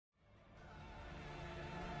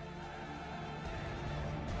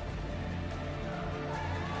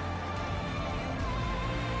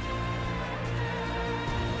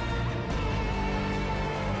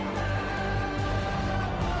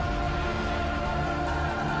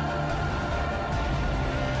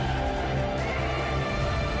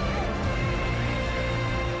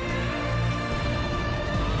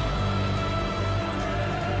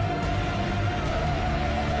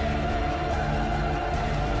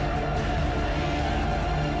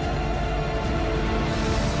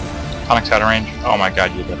Tonic's out of range. Oh my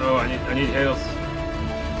god, you did. Oh, I need heals.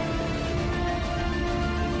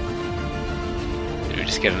 Did we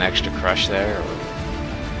just get an extra crush there? Or?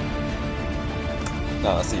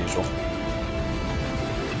 No, that's the usual.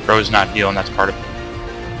 Bro's not healing, that's part of it.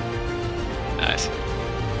 Nice.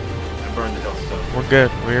 I burned the health stone. We're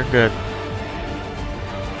good. We're good.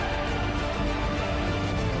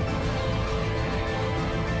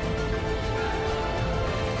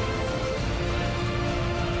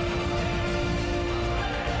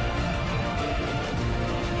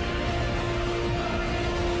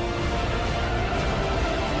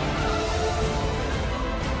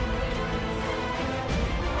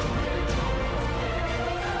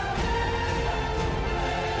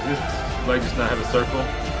 Does this leg just not have a circle?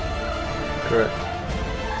 Correct.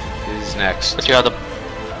 Who's next? But you have the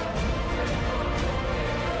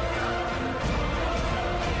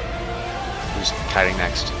Who's hiding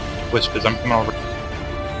next? Whispers, I'm coming over.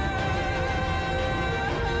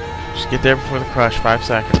 Just get there before the crush. 5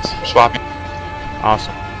 seconds. Swapping.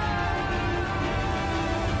 Awesome.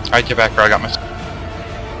 Alright, get back, bro. I got my.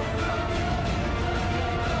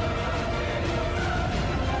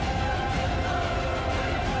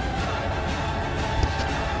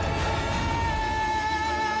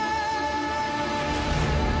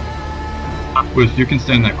 Wisp, you can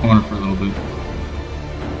stay in that corner for a little bit.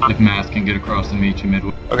 If Mass can get across and meet you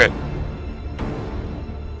midway. Okay.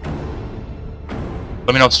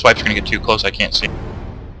 Let me know if Swipe's gonna get too close, I can't see.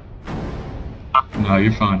 No,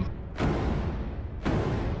 you're fine.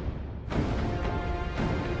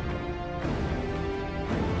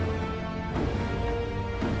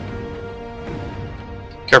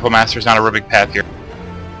 Careful, Master, there's not a real big path here.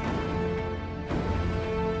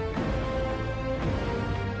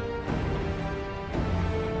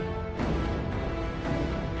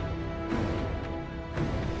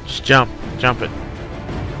 Just jump. Jump it.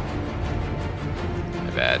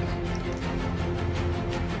 My bad.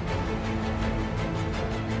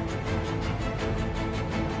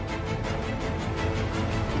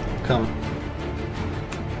 Come.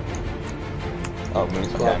 Oh,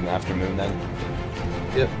 Moon. Okay, I'm after Moon then.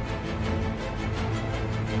 Yep.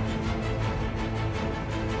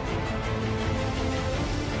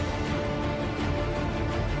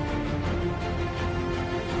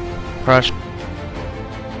 Crush.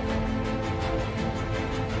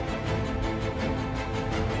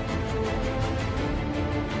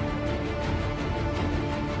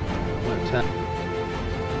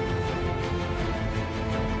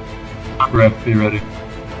 Ref, be ready.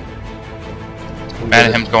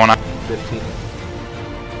 Manahim's going on. 15.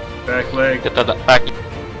 Back leg. get the back.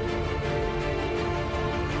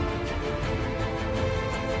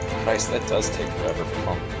 Christ, that does take forever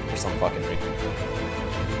for some fucking reason.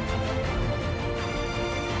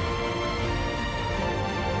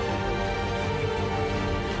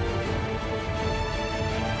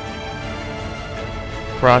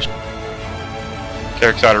 Crush.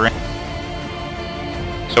 Carrick's out of range.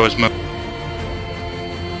 So is Moon.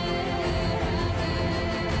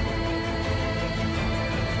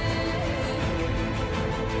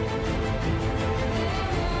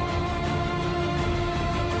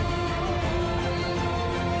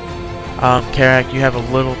 Carrack, you have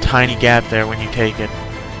a little tiny gap there when you take it.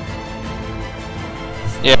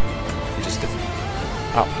 Yeah. You just did.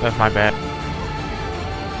 Oh, that's my bad.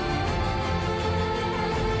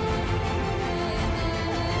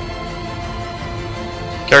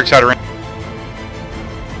 Carrick's out of range.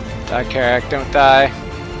 Die, Carrack, don't die.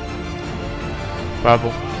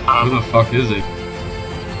 Bubble. Who the fuck is he?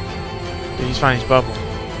 Dude, he's fine. He's bubble.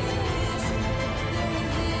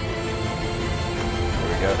 There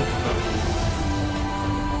we go.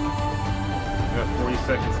 We got 40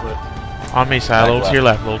 seconds left. On me, side. A little to your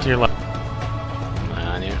left. A little to your left. Am I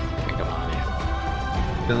on you? I think I'm on you.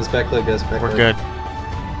 Get on this back leg, guys. Back We're leg. good.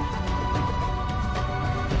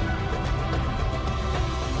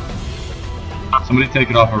 Somebody take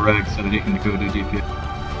it off a reg so that he can go do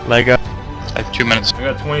DPS. Leg up. I have 2 minutes. I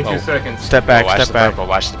got 22 seconds. Step back. Oh, watch Step the back. purple,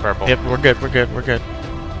 watch the purple. Yep, we're good. We're good. We're good.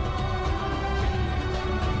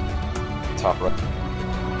 Top right.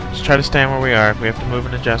 Just try to stand where we are. If we have to move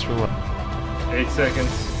and adjust, we will. 8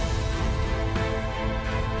 seconds.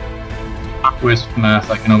 Wisp, Mass,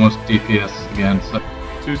 I can almost DPS again, so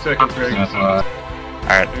 2 seconds, Greg. that's why.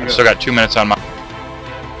 Alright, There you I've go. still got 2 minutes on my.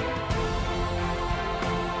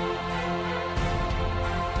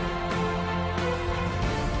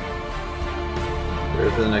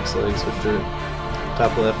 Ready for the next leg, switch to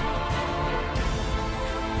top left.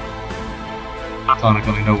 Tonic,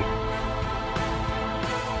 let me know.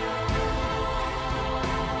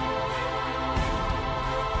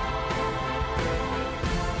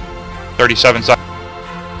 37 seconds.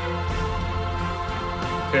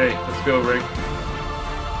 Okay, let's go, Rick.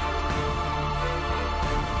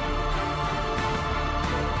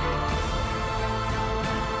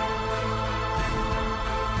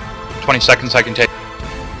 Seconds I can take.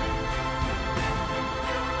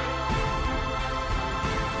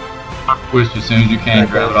 Twist as soon as you can,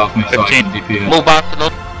 grab it off me so I can DP it. Move back. No.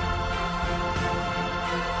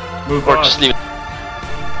 Move Or on. just leave it.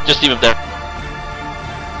 Just leave it there.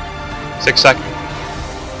 6 seconds.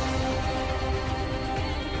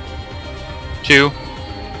 2.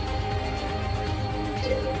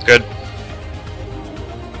 Good.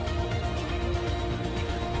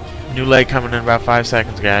 New leg coming in about 5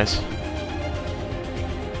 seconds, guys.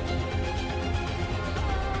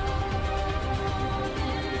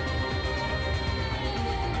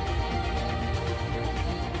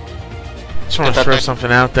 Just want to throw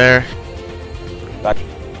something out there. Back.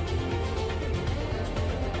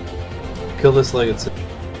 Kill this leg. It's.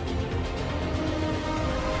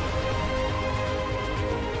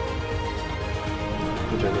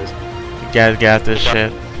 You guys got this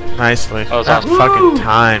shit nicely. Oh, That awesome. fucking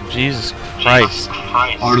time, Jesus Christ!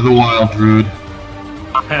 Heart of the Wild, Druid.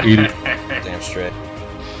 Eat it. Damn straight.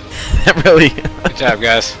 That really. Good job,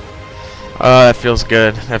 guys. Oh, that feels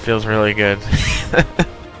good. That feels really good.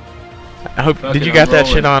 I hope. Did you got that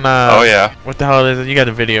shit on? Oh yeah. What the hell is it? You got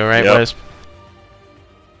a video, right, Yep. Wes?